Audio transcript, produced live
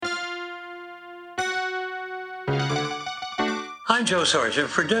I'm Joe Sargent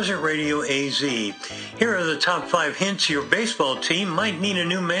for Desert Radio AZ. Here are the top 5 hints your baseball team might need a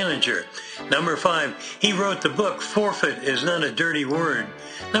new manager. Number 5, he wrote the book Forfeit is Not a Dirty Word.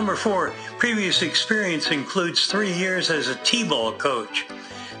 Number 4, previous experience includes 3 years as a T-ball coach.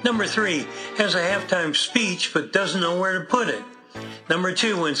 Number 3, has a halftime speech but doesn't know where to put it. Number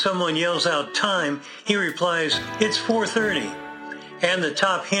 2, when someone yells out time, he replies, it's 4:30. And the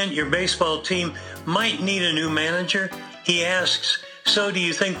top hint your baseball team might need a new manager, he asks, so do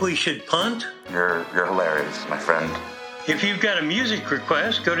you think we should punt? You're hilarious, my friend. If you've got a music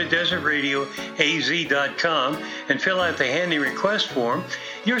request, go to desertradioaz.com and fill out the handy request form.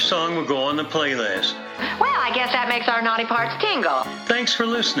 Your song will go on the playlist. Well, I guess that makes our naughty parts tingle. Thanks for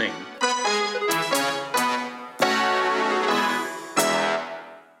listening.